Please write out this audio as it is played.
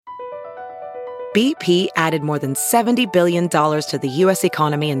BP added more than $70 billion to the U.S.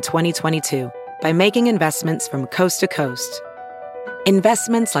 economy in 2022 by making investments from coast to coast.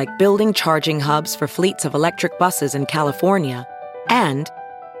 Investments like building charging hubs for fleets of electric buses in California and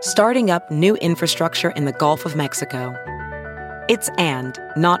starting up new infrastructure in the Gulf of Mexico. It's and,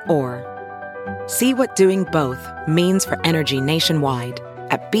 not or. See what doing both means for energy nationwide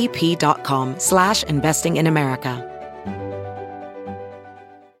at bp.com/investing in America.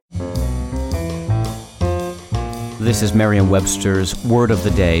 This is Merriam-Webster's Word of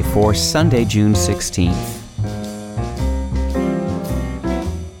the Day for Sunday, June 16th.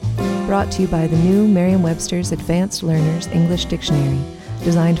 Brought to you by the new Merriam-Webster's Advanced Learners English Dictionary,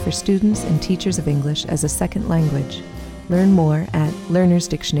 designed for students and teachers of English as a second language. Learn more at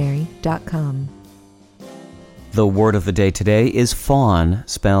learnersdictionary.com. The word of the day today is fawn,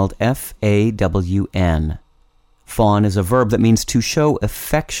 spelled F-A-W-N. Fawn is a verb that means to show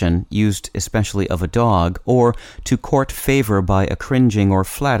affection, used especially of a dog, or to court favor by a cringing or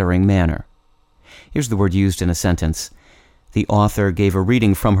flattering manner. Here's the word used in a sentence. The author gave a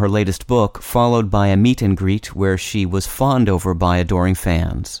reading from her latest book, followed by a meet and greet where she was fawned over by adoring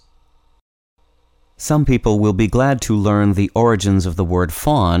fans. Some people will be glad to learn the origins of the word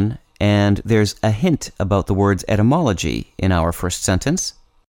fawn, and there's a hint about the word's etymology in our first sentence.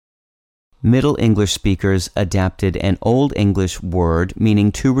 Middle English speakers adapted an Old English word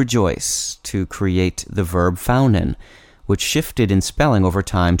meaning to rejoice to create the verb fawnen, which shifted in spelling over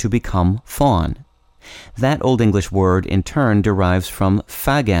time to become fawn. That Old English word in turn derives from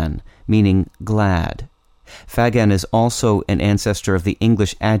fagan, meaning glad. Fagan is also an ancestor of the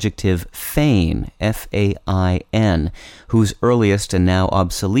English adjective fain, F-A-I-N, whose earliest and now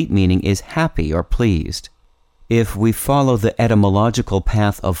obsolete meaning is happy or pleased. If we follow the etymological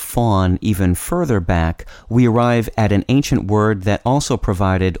path of fawn even further back, we arrive at an ancient word that also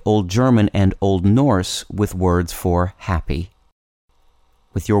provided Old German and Old Norse with words for happy.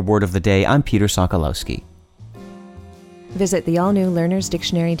 With your word of the day, I'm Peter Sokolowski. Visit the all-new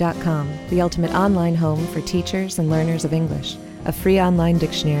learnersdictionary.com, the ultimate online home for teachers and learners of English. A free online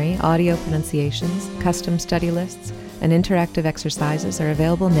dictionary, audio pronunciations, custom study lists, and interactive exercises are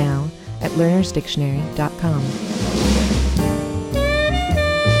available now at learnersdictionary.com.